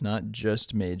 show it's not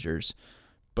just majors.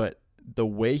 But the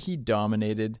way he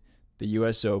dominated the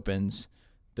U.S. Opens,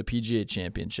 the PGA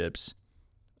Championships,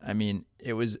 I mean,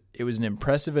 it was an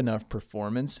impressive enough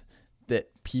performance that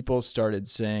people started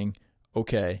saying,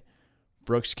 okay,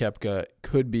 Brooks Koepka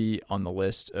could be on the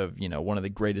list of, one of the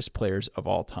greatest players of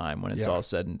all time when it's all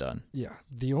said and done. Yeah.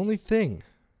 The only thing,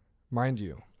 mind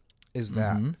you, is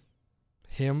that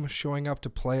him showing up to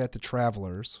play at the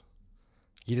Travelers,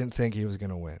 you didn't think he was going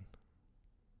to win.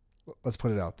 Let's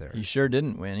put it out there. He sure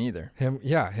didn't win either.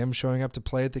 Him showing up to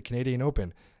play at the Canadian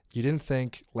Open. You didn't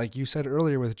think, like you said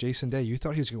earlier with Jason Day, you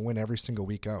thought he was going to win every single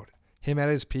week out. Him at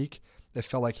his peak, it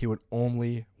felt like he would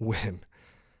only win.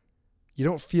 You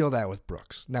don't feel that with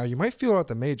Brooks. Now, you might feel it at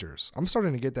the majors. I'm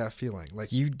starting to get that feeling.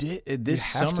 Like you did this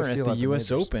summer at the U.S.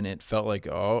 Open, it felt like,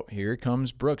 oh, here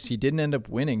comes Brooks. He didn't end up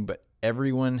winning, but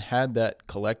everyone had that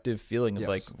collective feeling of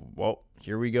like, well,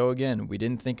 here we go again. We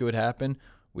didn't think it would happen.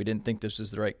 We didn't think this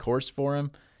was the right course for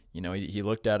him. He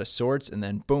looked out of sorts, and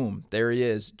then boom, there he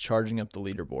is, charging up the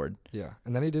leaderboard. Yeah,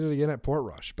 and then he did it again at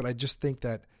Portrush. But I just think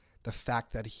that the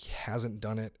fact that he hasn't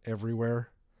done it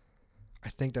everywhere, I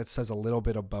think that says a little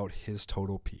bit about his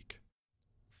total peak.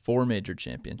 4 major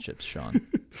championships, Sean.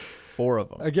 4 of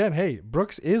them. Again, hey,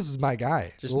 Brooks is my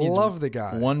guy. Just needs love the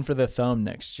guy. 1 for the thumb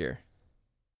next year.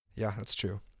 Yeah, that's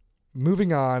true.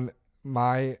 Moving on,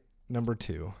 my number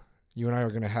 2. You and I are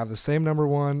going to have the same number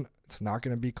 1. It's not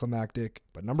going to be climactic,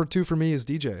 but number 2 for me is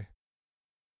DJ.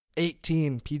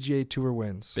 18 PGA Tour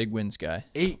wins. Big wins guy.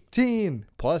 18.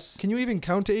 Plus, can you even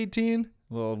count to 18?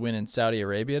 A little win in Saudi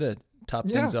Arabia to top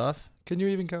things off. Can you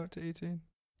even count to 18?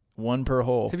 One per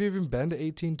hole. Have you even been to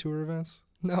 18 tour events?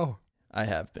 No. I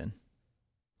have been.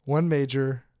 One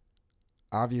major,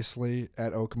 obviously,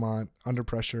 at Oakmont, under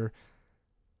pressure.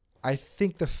 I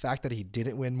think the fact that he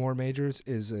didn't win more majors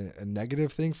is a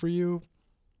negative thing for you,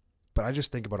 but I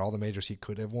just think about all the majors he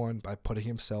could have won by putting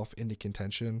himself into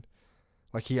contention.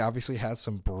 Like, he obviously had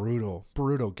some brutal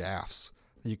gaffes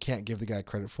that you can't give the guy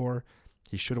credit for.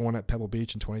 He should have won at Pebble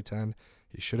Beach in 2010.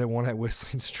 He should have won at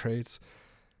Whistling Straits.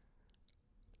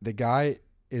 The guy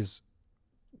is,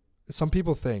 some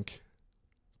people think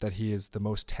that he is the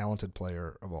most talented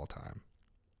player of all time.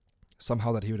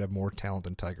 Somehow that he would have more talent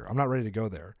than Tiger. I'm not ready to go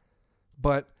there.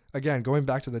 But again, going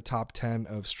back to the top 10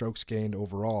 of strokes gained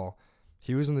overall,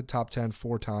 he was in the top 10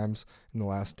 4 times in the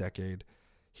last decade.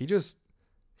 He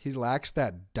lacks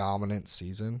that dominant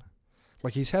season.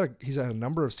 Like, he's had a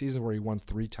number of seasons where he won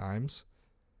 3 times,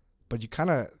 but you kind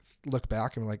of look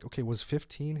back and be like, okay, was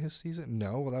 15 his season?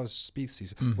 No, well, that was Spieth's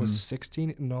season. Mm-hmm. Was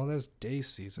 16? No, that was Day's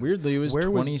season. Weirdly, it was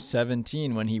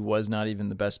 2017 when he was not even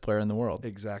the best player in the world.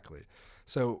 Exactly.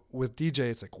 So with DJ,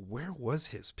 it's like, where was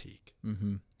his peak?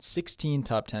 16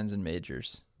 top 10s in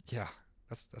majors. Yeah,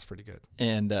 that's pretty good.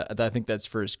 And I think that's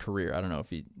for his career. I don't know if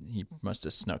he must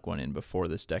have snuck one in before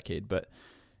this decade, but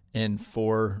in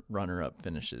 4 runner-up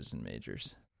finishes in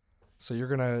majors. So you're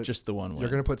gonna just the one win. You're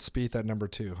gonna put Spieth at number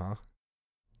 2, huh?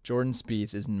 Jordan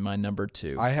Spieth is my number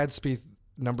 2. I had Spieth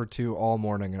number 2 all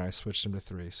morning, and I switched him to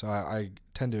 3. So I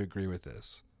tend to agree with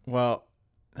this. Well,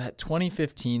 that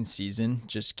 2015 season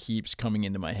just keeps coming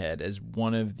into my head as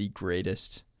one of the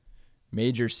greatest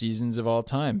major seasons of all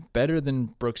time. Better than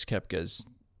Brooks Koepka's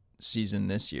season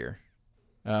this year.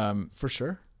 For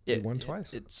sure. He won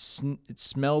twice. It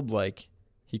smelled like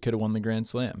he could have won the Grand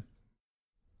Slam.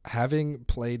 Having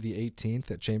played the 18th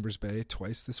at Chambers Bay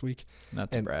twice this week,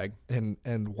 not to brag,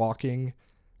 and walking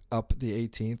up the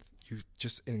 18th, you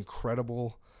just an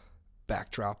incredible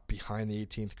backdrop behind the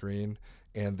 18th green,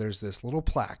 and there's this little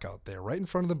plaque out there right in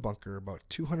front of the bunker, about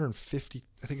 250,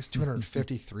 I think it's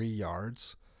 253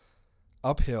 yards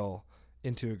uphill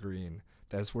into a green.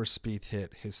 That's where Spieth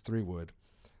hit his 3-wood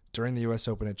during the U.S.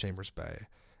 Open at Chambers Bay.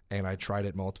 And I tried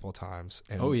it multiple times.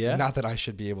 And not that I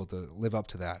should be able to live up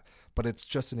to that, but it's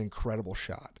just an incredible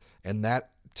shot. And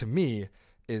that, to me,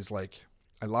 is like,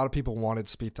 a lot of people wanted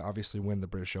Spieth to obviously win the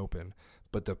British Open,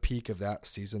 but the peak of that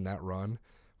season, that run,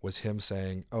 was him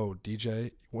saying, oh,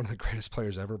 DJ, one of the greatest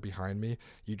players ever behind me,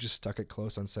 you just stuck it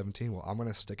close on 17. Well, I'm going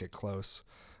to stick it close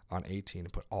on 18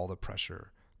 and put all the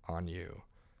pressure on you.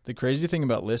 The crazy thing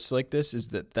about lists like this is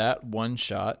that one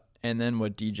shot and then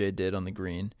what DJ did on the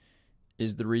green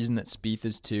is the reason that Spieth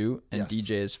is 2 and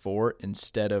DJ is 4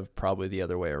 instead of probably the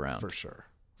other way around.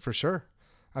 For sure.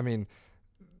 I mean,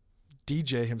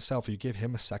 DJ himself, you give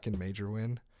him a second major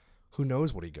win, who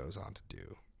knows what he goes on to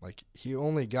do. Like, he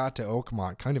only got to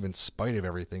Oakmont kind of in spite of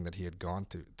everything that he had gone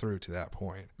through to that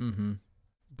point. Mm-hmm.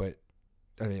 But,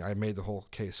 I mean, I made the whole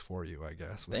case for you, I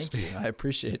guess. Thank you. I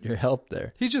appreciate your help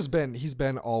there. He's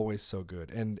been always so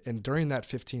good. And during that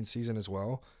 15 season as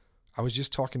well, I was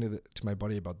just talking to my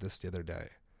buddy about this the other day.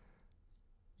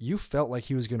 You felt like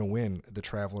he was going to win the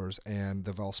Travelers and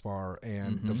the Valspar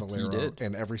and the Valero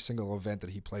and every single event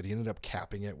that he played. He ended up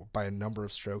capping it by a number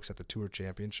of strokes at the Tour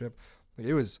Championship. Like,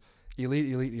 it was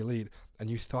elite, and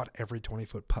you thought every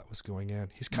 20-foot putt was going in.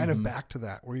 He's kind of back to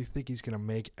that, where you think he's going to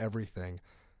make everything.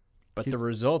 But the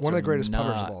results one are of the greatest not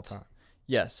putters of all time.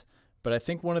 Yes, but I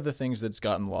think one of the things that's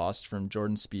gotten lost from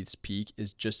Jordan Spieth's peak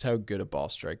is just how good a ball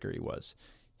striker he was.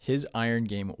 His iron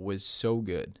game was so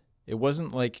good. It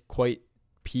wasn't like quite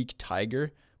peak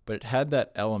Tiger, but it had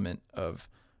that element of,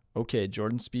 okay,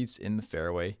 Jordan Spieth's in the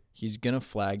fairway. He's going to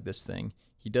flag this thing.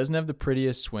 He doesn't have the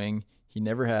prettiest swing. He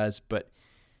never has, but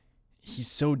he's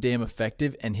so damn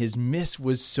effective, and his miss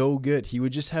was so good. He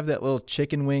would just have that little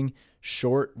chicken wing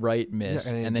short right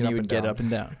miss, and then he would get up and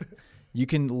down. You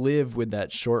can live with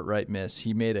that short right miss.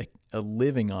 He made a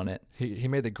living on it. He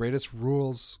made the greatest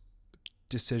rules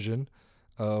decision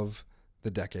of the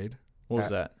decade. What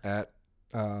was that?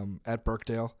 At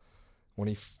Birkdale, when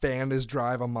he fanned his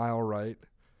drive a mile right.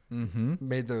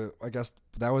 Mm-hmm. I guess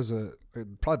that was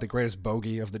probably the greatest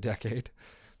bogey of the decade.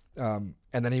 And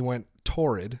then he went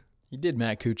torrid. He did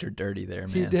Matt Kuchar dirty there,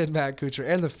 man. He did Matt Kuchar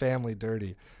and the family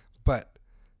dirty. But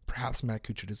perhaps Matt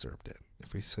Kuchar deserved it,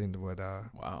 if we've seen what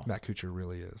Matt Kuchar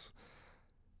really is.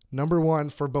 Number 1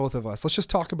 for both of us. Let's just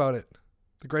talk about it.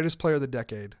 The greatest player of the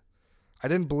decade. I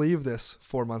didn't believe this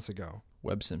 4 months ago.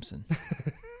 Webb Simpson.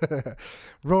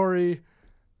 Rory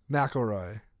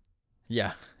McIlroy.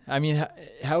 Yeah. I mean,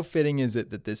 how fitting is it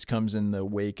that this comes in the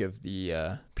wake of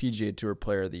the PGA Tour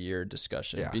Player of the Year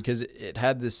discussion? Yeah. Because it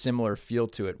had this similar feel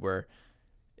to it where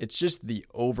it's just the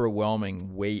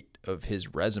overwhelming weight of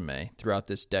his resume throughout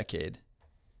this decade.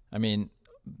 I mean,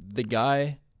 the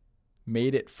guy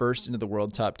made it first into the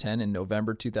world top 10 in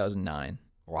November 2009.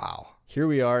 Wow. Here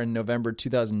we are in November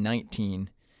 2019.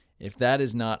 If that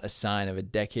is not a sign of a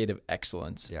decade of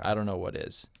excellence, I don't know what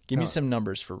is. Give me some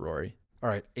numbers for Rory. All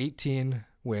right, 18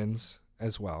 wins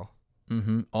as well.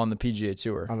 Mm-hmm. On the PGA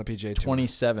Tour. On the PGA Tour.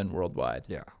 27 worldwide.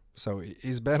 Yeah. So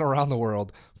he's been around the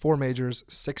world, 4 majors,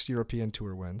 6 European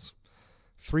Tour wins.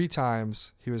 3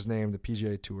 times he was named the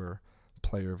PGA Tour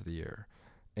Player of the Year.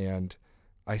 And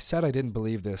I said I didn't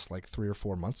believe this like 3 or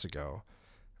 4 months ago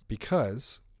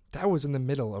because that was in the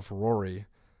middle of Rory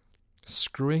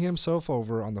screwing himself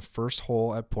over on the first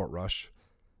hole at Portrush,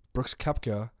 Brooks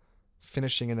Koepka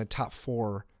finishing in the top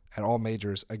 4 at all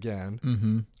majors again.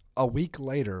 Mm-hmm. A week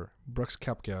later, Brooks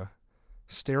Koepka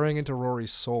staring into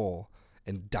Rory's soul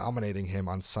and dominating him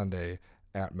on Sunday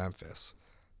at Memphis.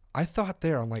 I thought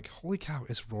there, I'm like, holy cow,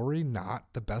 is Rory not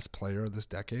the best player of this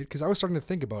decade? Because I was starting to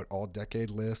think about all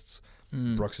decade lists.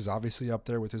 Brooks is obviously up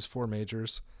there with his 4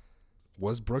 majors.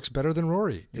 Was Brooks better than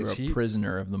Rory? You're a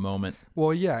prisoner of the moment.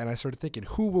 Well, yeah, and I started thinking,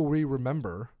 who will we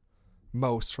remember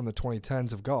most from the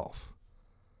 2010s of golf?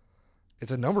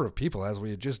 It's a number of people, as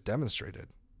we had just demonstrated.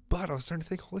 But I was starting to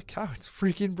think, holy cow, it's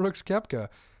freaking Brooks Koepka.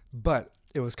 But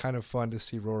it was kind of fun to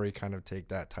see Rory kind of take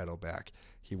that title back.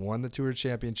 He won the Tour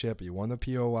Championship. He won the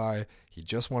POI. He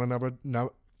just won another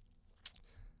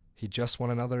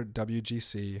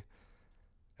WGC.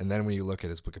 And then when you look at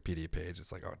his Wikipedia page,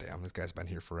 it's like, oh, damn, this guy's been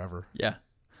here forever. Yeah.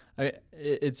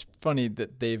 It's funny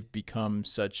that they've become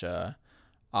such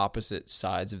opposite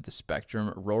sides of the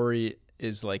spectrum. Rory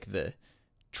is like the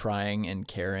trying and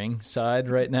caring side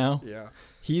right now. Yeah.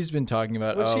 He's been talking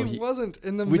about he wasn't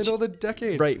in the middle of the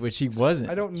decade. Right, which he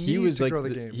wasn't. I don't need he was to like grow the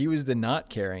game. He was the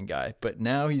not caring guy, but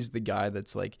now he's the guy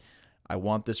that's like, I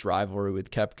want this rivalry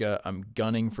with Koepka. I'm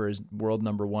gunning for his world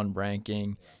number 1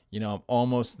 ranking. You know, I'm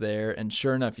almost there. And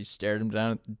sure enough, he stared him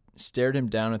down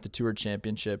at the Tour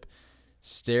Championship.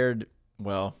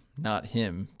 Not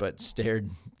him, but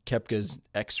stared Koepka's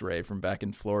X-ray from back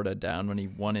in Florida down when he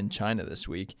won in China this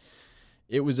week.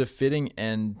 It was a fitting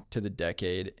end to the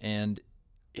decade, and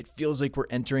it feels like we're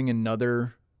entering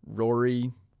another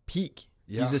Rory peak.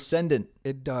 Yeah, he's ascendant.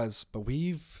 It does, but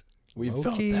we've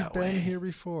low-key been here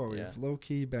before. We've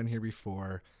low-key been here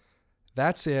before.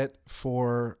 That's it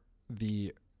for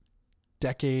the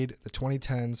decade, the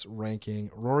 2010s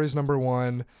ranking. Rory's number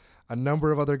 1. A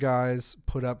number of other guys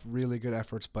put up really good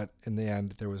efforts, but in the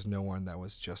end, there was no one that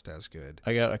was just as good.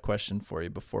 I got a question for you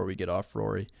before we get off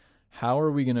Rory. How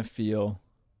are we going to feel?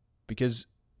 Because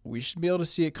we should be able to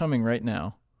see it coming right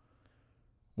now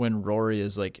when Rory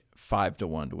is like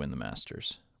 5-1 to win the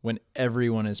Masters, when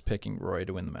everyone is picking Rory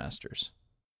to win the Masters.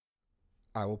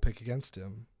 I will pick against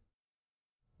him.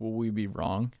 Will we be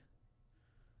wrong?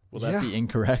 Will that be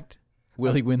incorrect?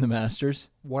 Will he win the Masters?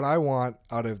 What I want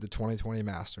out of the 2020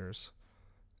 Masters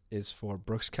is for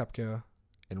Brooks Koepka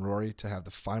and Rory to have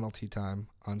the final tee time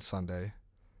on Sunday,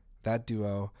 that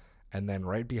duo, and then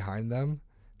right behind them,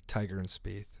 Tiger and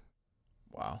Spieth.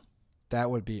 Wow.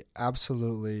 That would be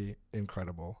absolutely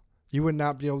incredible. You would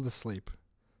not be able to sleep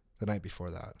the night before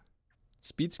that.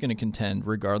 Spieth's going to contend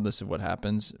regardless of what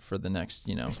happens for the next,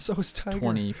 so is Tiger.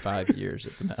 25 years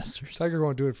at the Masters. Tiger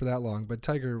won't do it for that long, but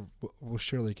Tiger will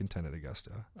surely contend at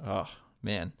Augusta. Oh,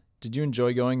 man. Did you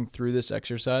enjoy going through this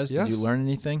exercise? Yes. Did you learn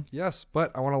anything? Yes,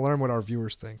 but I want to learn what our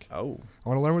viewers think. Oh. I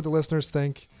want to learn what the listeners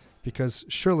think, because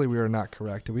surely we are not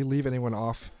correct. Did we leave anyone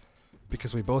off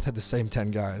because we both had the same 10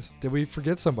 guys? Did we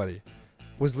forget somebody?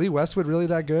 Was Lee Westwood really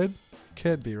that good?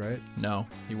 Could be, right? No,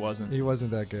 he wasn't. He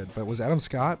wasn't that good. But was Adam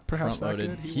Scott perhaps that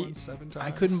good? He won 7 times.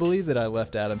 I couldn't believe that I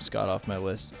left Adam Scott off my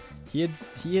list. He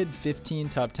had 15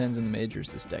 top 10s in the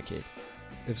majors this decade.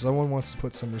 If someone wants to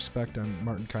put some respect on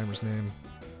Martin Keimer's name,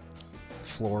 the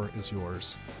floor is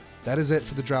yours. That is it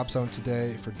for the Drop Zone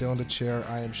today. For Dylan DeChair,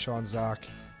 I am Sean Zock.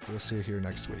 We'll see you here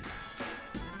next week.